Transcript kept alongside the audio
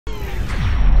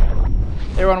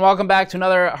Hey everyone, welcome back to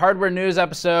another hardware news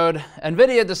episode.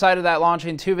 NVIDIA decided that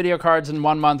launching 2 video cards in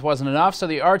 1 month wasn't enough, so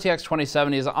the RTX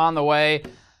 2070 is on the way.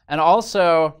 And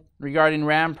also, regarding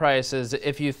RAM prices,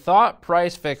 if you thought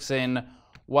price fixing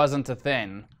wasn't a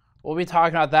thing, we'll be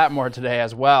talking about that more today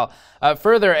as well.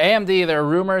 Further, AMD, there are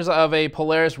rumors of a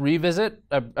Polaris revisit,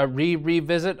 a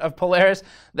revisit of Polaris.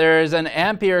 There's an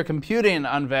Ampere computing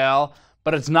unveil,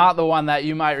 but it's not the one that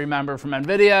you might remember from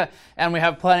NVIDIA, and we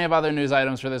have plenty of other news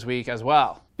items for this week as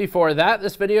well. Before that,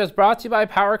 this video is brought to you by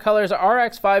PowerColor's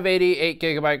RX 580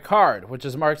 8GB card, which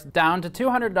is marked down to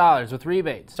 $200 with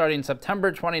rebate starting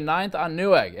September 29th on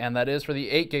Newegg, and that is for the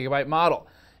 8GB model.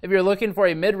 If you're looking for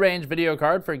a mid-range video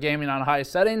card for gaming on high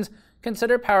settings,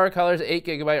 consider PowerColor's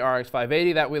 8GB RX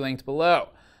 580 that we linked below.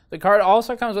 The card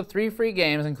also comes with 3 free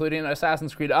games, including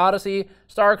Assassin's Creed Odyssey,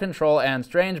 Star Control, and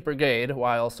Strange Brigade,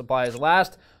 while supplies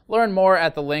last. Learn more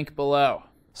at the link below.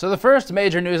 So the first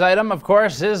major news item, of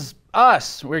course, is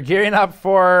us. We're gearing up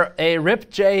for a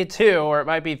RIP Jay 2, or it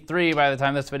might be 3 by the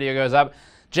time this video goes up.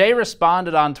 Jay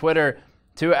responded on Twitter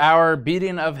to our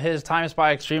beating of his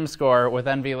TimeSpy Extreme score with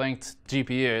NV-linked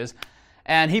GPUs,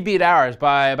 and he beat ours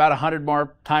by about 100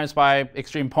 more TimeSpy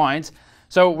Extreme points.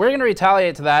 So we're going to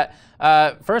retaliate to that.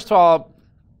 First of all,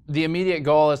 the immediate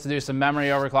goal is to do some memory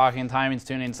overclocking, timings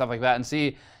tuning, stuff like that, and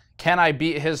see, can I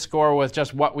beat his score with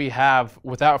just what we have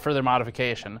without further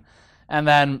modification? And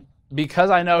then, because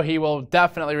I know he will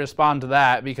definitely respond to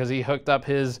that because he hooked up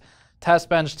his test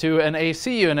bench to an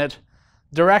AC unit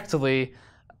directly,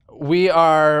 we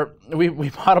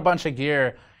bought a bunch of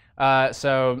gear.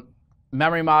 So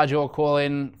memory module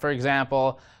cooling, for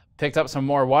example, picked up some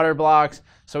more water blocks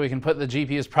so we can put the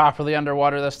GPUs properly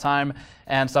underwater this time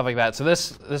and stuff like that. So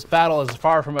this battle is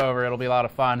far from over. It'll be a lot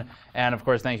of fun. And of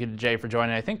course, thank you to Jay for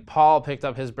joining. I think Paul picked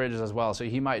up his bridges as well, so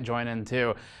he might join in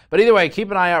too. But either way,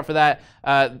 keep an eye out for that.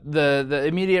 The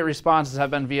immediate responses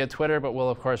have been via Twitter, but we'll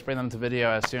of course bring them to video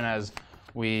as soon as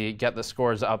we get the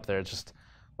scores up there. It's just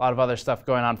a lot of other stuff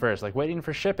going on first, like waiting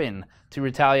for shipping to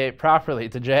retaliate properly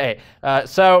to Jay.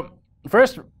 So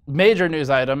first major news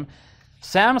item,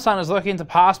 Samsung is looking to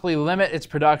possibly limit its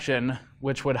production,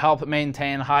 which would help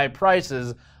maintain high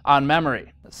prices on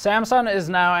memory. Samsung is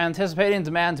now anticipating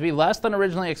demand to be less than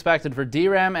originally expected for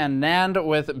DRAM and NAND,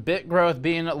 with bit growth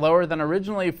being lower than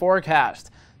originally forecast.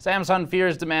 Samsung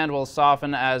fears demand will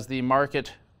soften as the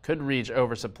market could reach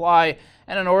oversupply,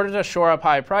 and in order to shore up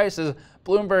high prices,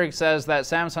 Bloomberg says that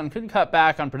Samsung could cut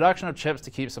back on production of chips to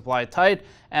keep supply tight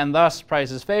and thus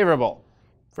prices favorable.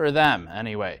 For them,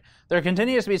 anyway. There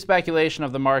continues to be speculation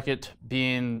of the market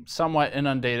being somewhat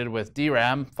inundated with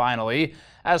DRAM, finally,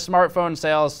 as smartphone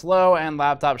sales slow and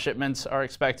laptop shipments are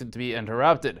expected to be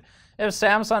interrupted. If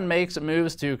Samsung makes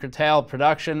moves to curtail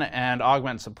production and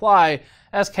augment supply,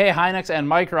 SK Hynix and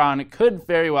Micron could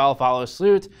very well follow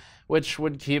suit, which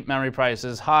would keep memory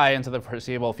prices high into the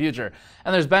foreseeable future.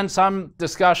 And there's been some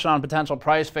discussion on potential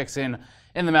price fixing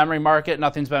in the memory market.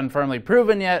 Nothing's been firmly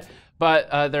proven yet,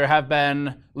 but there have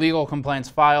been legal complaints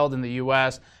filed in the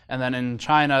US, and then in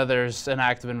China there's an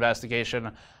active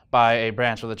investigation by a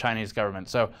branch of the Chinese government.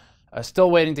 So still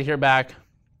waiting to hear back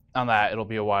on that. It'll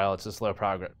be a while. It's a slow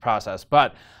process.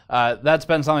 But that's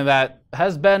been something that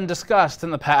has been discussed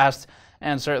in the past,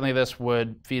 and certainly this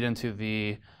would feed into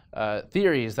the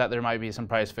theories that there might be some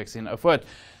price fixing afoot.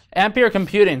 Ampere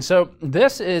computing. So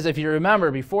this is, if you remember,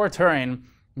 before Turing,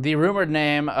 the rumored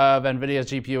name of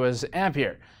NVIDIA's GPU was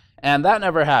Ampere. And that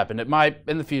never happened. It might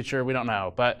in the future, we don't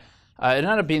know, but it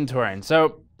ended up being Turing.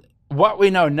 So what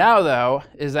we know now, though,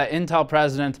 is that Intel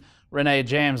president Renee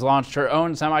James launched her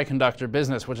own semiconductor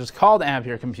business, which is called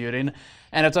Ampere Computing,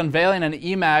 and it's unveiling an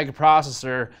eMAG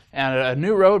processor and a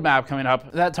new roadmap coming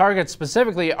up that targets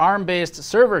specifically ARM-based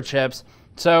server chips.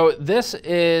 So this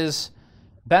is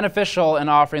beneficial in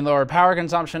offering lower power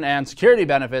consumption and security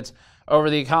benefits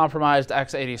over the compromised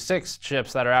x86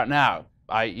 chips that are out now,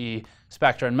 i.e.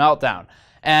 Spectre and Meltdown.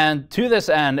 And to this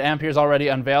end, Ampere's already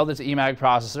unveiled its eMAG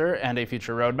processor and a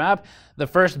future roadmap. The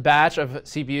first batch of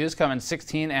CPUs come in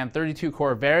 16 and 32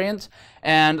 core variants,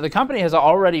 and the company has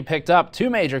already picked up 2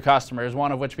 major customers,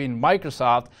 one of which being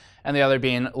Microsoft and the other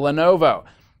being Lenovo.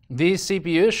 These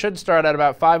CPUs should start at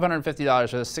about $550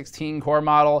 for the 16-core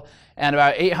model and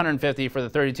about $850 for the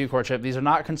 32-core chip. These are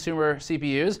not consumer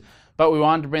CPUs, but we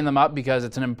wanted to bring them up because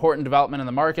it's an important development in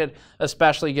the market,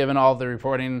 especially given all of the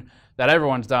reporting that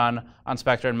everyone's done on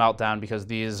Spectre and Meltdown, because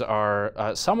these are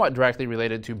somewhat directly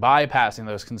related to bypassing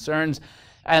those concerns.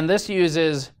 And this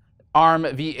uses ARM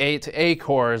v8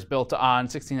 cores built on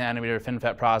 16nm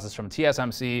FinFET process from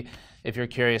TSMC, if you're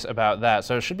curious about that.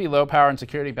 So it should be low power and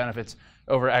security benefits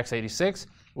over x86.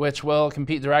 which will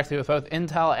compete directly with both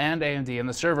Intel and AMD in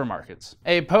the server markets.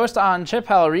 A post on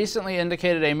ChipHell recently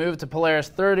indicated a move to Polaris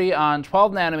 30 on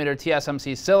 12nm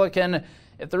TSMC silicon.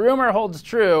 If the rumor holds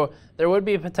true, there would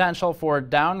be potential for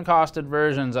down-costed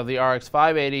versions of the RX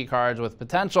 580 cards with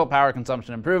potential power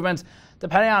consumption improvements,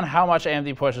 depending on how much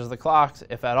AMD pushes the clocks,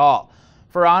 if at all.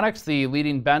 Phoronix, the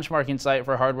leading benchmarking site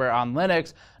for hardware on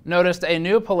Linux, noticed a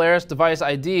new Polaris device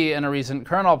ID in a recent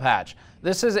kernel patch.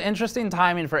 This is interesting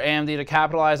timing for AMD to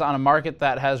capitalize on a market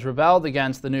that has rebelled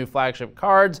against the new flagship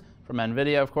cards, from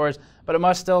NVIDIA of course, but it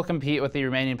must still compete with the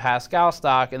remaining Pascal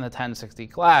stock in the 1060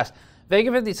 class.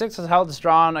 Vega 56 has held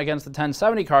strong against the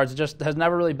 1070 cards, it just has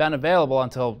never really been available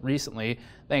until recently,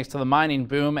 thanks to the mining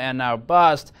boom and now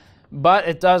bust, but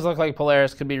it does look like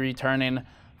Polaris could be returning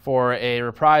for a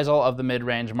reprisal of the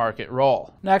mid-range market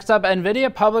role. Next up,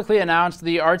 NVIDIA publicly announced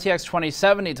the RTX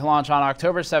 2070 to launch on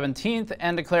October 17th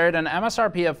and declared an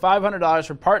MSRP of $500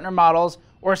 for partner models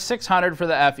or $600 for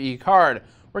the FE card.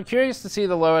 We're curious to see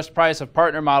the lowest price of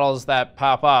partner models that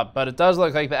pop up, but it does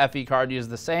look like the FE card used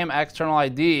the same external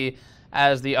ID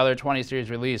as the other 20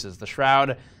 series releases. The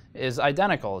shroud is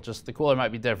identical, just the cooler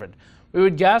might be different. We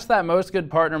would guess that most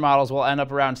good partner models will end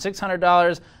up around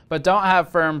 $600, but don't have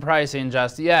firm pricing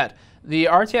just yet. The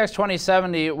RTX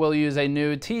 2070 will use a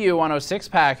new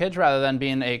TU106 package rather than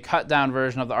being a cut-down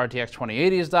version of the RTX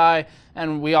 2080's die,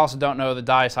 and we also don't know the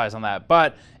die size on that,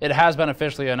 but it has been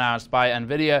officially announced by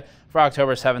NVIDIA for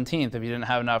October 17th if you didn't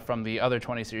have enough from the other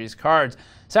 20 series cards.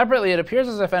 Separately, it appears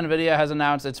as if NVIDIA has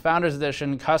announced its Founders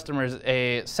Edition customers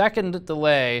a second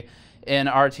delay in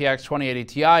RTX 2080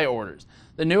 Ti orders.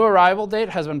 The new arrival date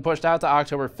has been pushed out to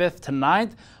October 5th to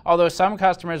 9th, although some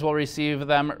customers will receive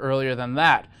them earlier than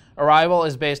that. Arrival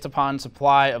is based upon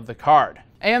supply of the card.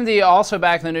 AMD also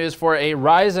back in the news for a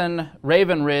Ryzen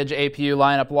Raven Ridge APU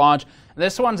lineup launch.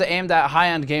 This one's aimed at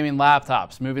high-end gaming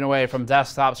laptops, moving away from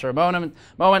desktops for a moment.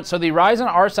 So the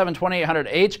Ryzen R7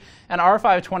 2800H and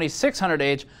R5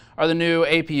 2600H are the new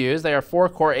APUs. They are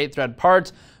 4-core, 8-thread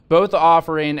parts, both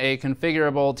offering a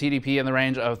configurable TDP in the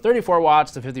range of 34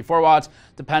 watts to 54 watts,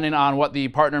 depending on what the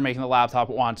partner making the laptop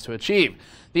wants to achieve.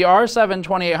 The R7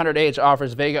 2800H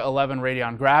offers Vega 11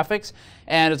 Radeon graphics,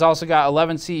 and it's also got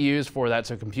 11 CUs for that,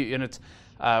 so compute units,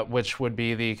 which would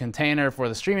be the container for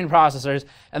the streaming processors,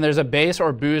 and there's a base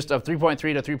or boost of 3.3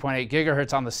 to 3.8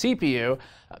 gigahertz on the CPU.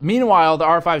 Meanwhile, the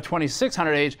R5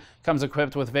 2600H comes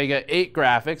equipped with Vega 8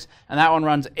 graphics, and that one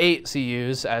runs 8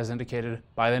 CUs, as indicated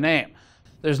by the name.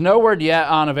 There's no word yet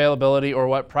on availability or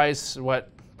what price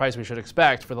we should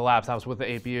expect for the laptops with the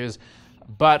APUs,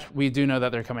 but we do know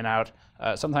that they're coming out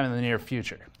sometime in the near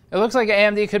future. It looks like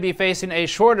AMD could be facing a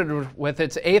shortage with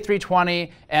its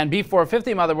A320 and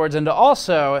B450 motherboards, and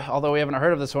also, although we haven't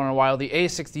heard of this one in a while, the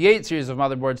A68 series of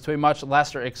motherboards to a much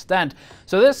lesser extent.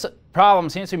 So this problem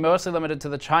seems to be mostly limited to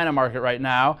the China market right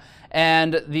now,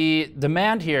 and the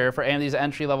demand here for AMD's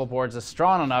entry-level boards is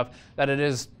strong enough that it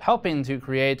is helping to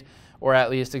create or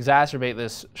at least exacerbate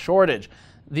this shortage.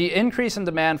 The increase in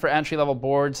demand for entry-level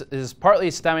boards is partly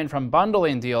stemming from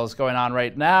bundling deals going on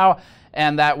right now,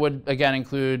 and that would again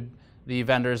include the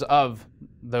vendors of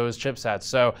those chipsets.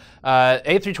 So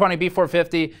A320,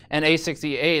 B450, and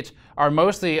A68 are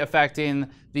mostly affecting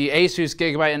the Asus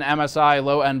Gigabyte and MSI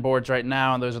low-end boards right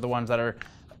now, and those are the ones that are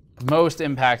most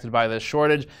impacted by this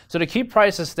shortage. So to keep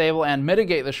prices stable and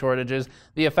mitigate the shortages,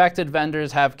 the affected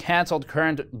vendors have canceled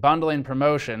current bundling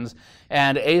promotions,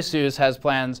 and Asus has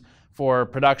plans for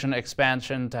production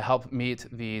expansion to help meet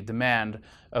the demand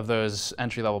of those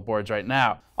entry-level boards right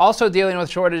now. Also dealing with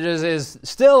shortages is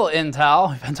still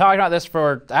Intel. We've been talking about this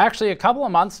for actually a couple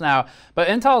of months now, but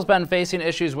Intel's been facing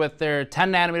issues with their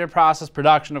 10nm process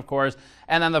production, of course,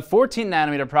 and then the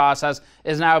 14nm process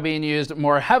is now being used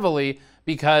more heavily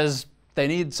because they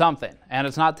need something, and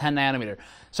it's not 10nm.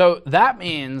 So that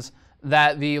means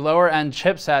that the lower end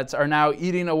chipsets are now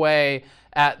eating away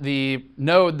at the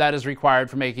node that is required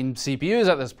for making CPUs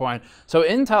at this point. So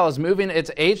Intel is moving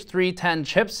its H310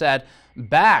 chipset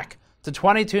back to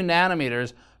 22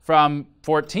 nanometers from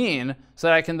 14 so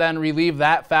that I can then relieve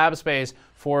that fab space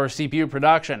for CPU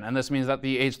production. And this means that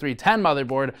the H310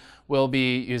 motherboard will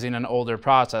be using an older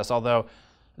process, although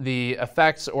the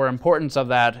effects or importance of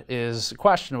that is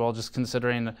questionable, just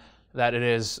considering that it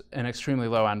is an extremely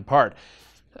low-end part.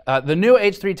 The new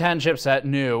H310 chipset,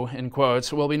 new in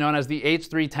quotes, will be known as the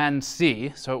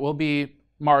H310C, so it will be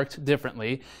marked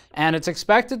differently, and it's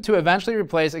expected to eventually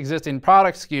replace existing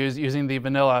product SKUs using the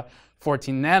vanilla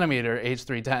 14nm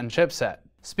H310 chipset.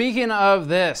 Speaking of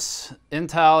this,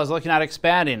 Intel is looking at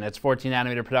expanding its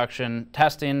 14nm production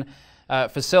testing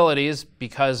facilities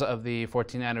because of the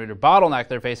 14 nanometer bottleneck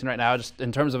they're facing right now, just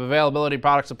in terms of availability,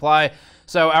 product supply.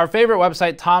 So our favorite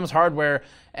website, Tom's Hardware,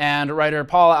 and writer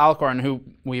Paul Alcorn, who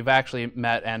we've actually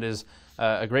met and is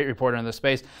a great reporter in this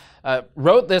space,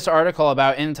 wrote this article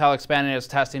about Intel expanding its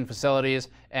testing facilities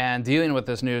and dealing with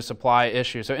this new supply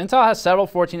issue. So Intel has several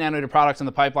 14 nanometer products in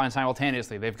the pipeline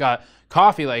simultaneously. They've got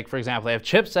Coffee Lake, for example. They have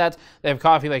chipsets. They have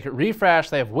Coffee Lake Refresh.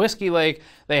 They have Whiskey Lake.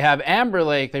 They have Amber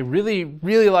Lake. They really,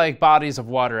 really like bodies of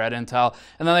water at Intel.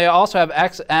 And then they also have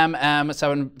XMM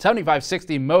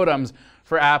 7560 modems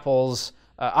for Apple's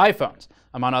iPhones,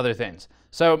 among other things.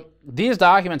 So these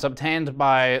documents obtained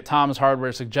by Tom's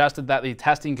Hardware suggested that the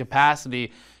testing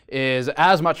capacity is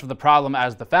as much of the problem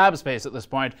as the fab space at this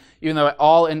point, even though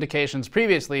all indications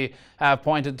previously have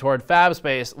pointed toward fab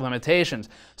space limitations.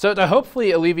 So to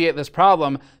hopefully alleviate this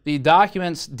problem, the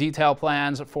documents detail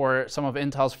plans for some of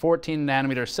Intel's 14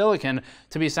 nanometer silicon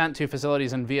to be sent to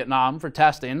facilities in Vietnam for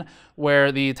testing,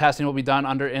 where the testing will be done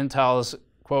under Intel's,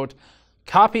 quote,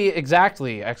 copy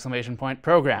exactly, exclamation point,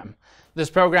 program. This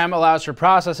program allows for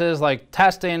processes like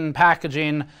testing,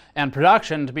 packaging, and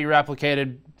production to be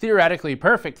replicated theoretically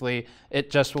perfectly. It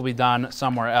just will be done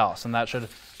somewhere else, and that should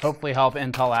hopefully help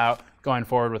Intel out going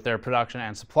forward with their production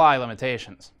and supply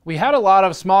limitations. We had a lot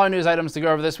of smaller news items to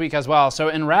go over this week as well, so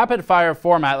in rapid fire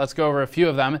format, let's go over a few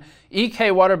of them. EK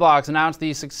Waterblocks announced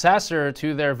the successor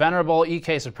to their venerable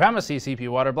EK Supremacy CPU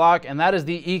water block, and that is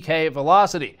the EK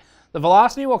Velocity. The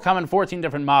Velocity will come in 14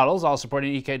 different models, all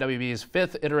supporting EKWB's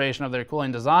 5th iteration of their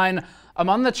cooling design.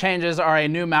 Among the changes are a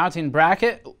new mounting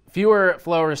bracket, fewer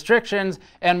flow restrictions,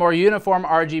 and more uniform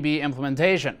RGB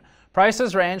implementation.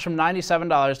 Prices range from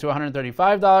 $97 to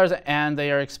 $135, and they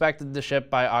are expected to ship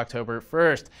by October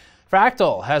 1st.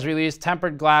 Fractal has released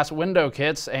tempered glass window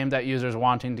kits aimed at users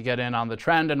wanting to get in on the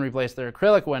trend and replace their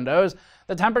acrylic windows.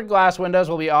 The tempered glass windows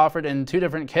will be offered in 2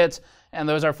 different kits, and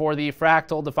those are for the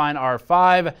Fractal Define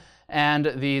R5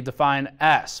 and the Define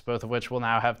S, both of which will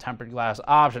now have tempered glass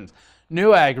options.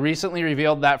 Newegg recently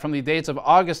revealed that from the dates of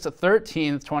August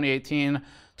 13th, 2018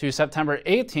 to September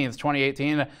 18th,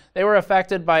 2018, they were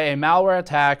affected by a malware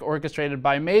attack orchestrated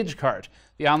by MageCart,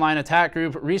 the online attack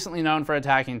group recently known for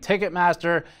attacking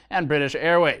Ticketmaster and British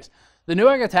Airways. The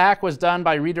Newegg attack was done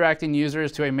by redirecting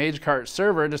users to a MageCart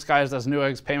server disguised as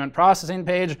Newegg's payment processing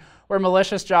page, where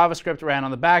malicious JavaScript ran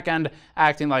on the back end,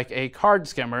 acting like a card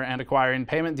skimmer and acquiring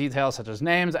payment details such as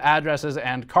names, addresses,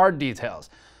 and card details.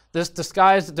 This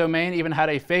disguised domain even had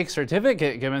a fake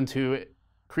certificate given to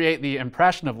create the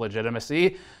impression of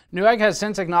legitimacy. Newegg has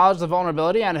since acknowledged the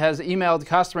vulnerability and has emailed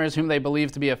customers whom they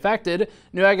believe to be affected.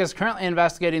 Newegg is currently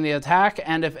investigating the attack,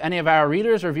 and if any of our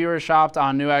readers or viewers shopped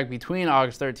on Newegg between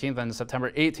August 13th and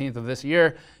September 18th of this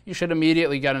year, you should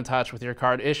immediately get in touch with your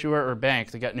card issuer or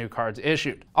bank to get new cards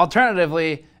issued.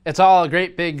 Alternatively, it's all a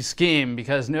great big scheme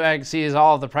because Newegg sees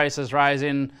all of the prices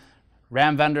rising,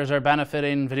 RAM vendors are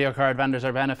benefiting, video card vendors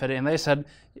are benefiting, and they said,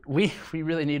 we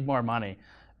really need more money.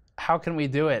 How can we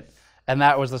do it? And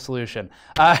that was the solution.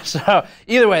 So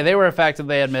either way, they were affected,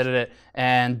 they admitted it,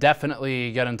 and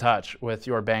definitely get in touch with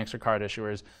your banks or card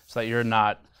issuers so that you're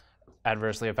not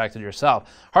adversely affected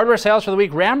yourself. Hardware sales for the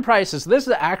week, RAM prices. This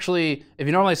is actually, if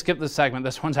you normally skip this segment,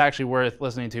 this one's actually worth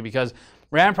listening to because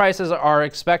RAM prices are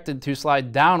expected to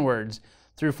slide downwards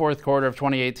through fourth quarter of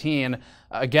 2018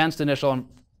 against initial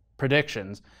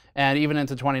predictions and even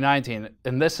into 2019.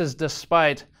 And this is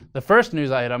despite the first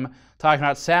news item talking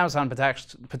about Samsung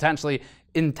potentially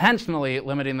intentionally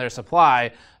limiting their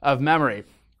supply of memory.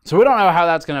 So we don't know how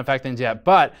that's going to affect things yet.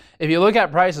 But if you look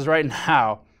at prices right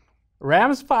now,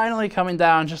 RAM's finally coming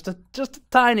down just a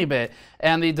tiny bit,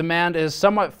 and the demand is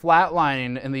somewhat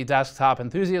flatlining in the desktop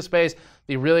enthusiast space.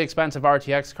 The really expensive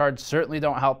RTX cards certainly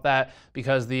don't help that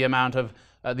because the amount of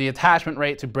the attachment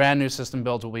rate to brand new system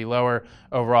builds will be lower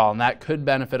overall, and that could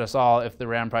benefit us all if the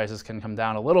RAM prices can come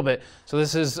down a little bit. So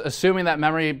this is assuming that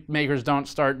memory makers don't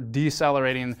start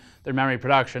decelerating their memory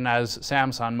production as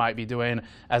Samsung might be doing,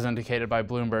 as indicated by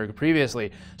Bloomberg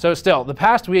previously. So still, the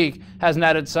past week has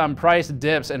netted some price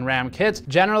dips in RAM kits.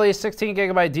 Generally, 16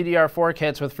 gigabyte DDR4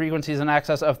 kits with frequencies in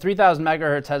excess of 3000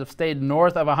 megahertz have stayed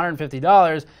north of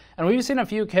 $150, and we've seen a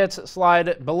few kits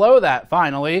slide below that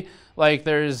finally. Like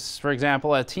there's, for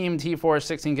example, a Team T4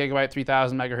 16 gigabyte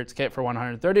 3000 megahertz kit for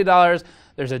 $130.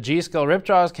 There's a G-Skill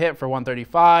Ripjaws kit for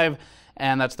 $135,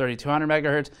 and that's 3200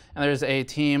 megahertz. And there's a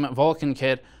Team Vulcan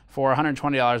kit for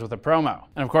 $120 with a promo.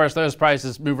 And of course, those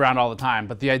prices move around all the time.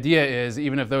 But the idea is,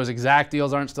 even if those exact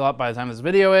deals aren't still up by the time this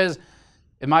video is,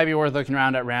 it might be worth looking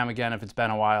around at RAM again if it's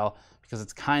been a while, because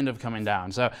it's kind of coming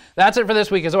down. So that's it for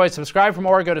this week. As always, subscribe for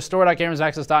more. Go to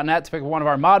store.gamersnexus.net to pick up one of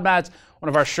our mod mats, one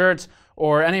of our shirts,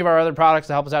 or any of our other products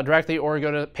to help us out directly, or go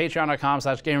to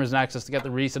patreon.com/gamersnexus to get the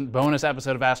recent bonus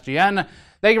episode of Ask GN.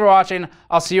 Thank you for watching.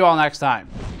 I'll see you all next time.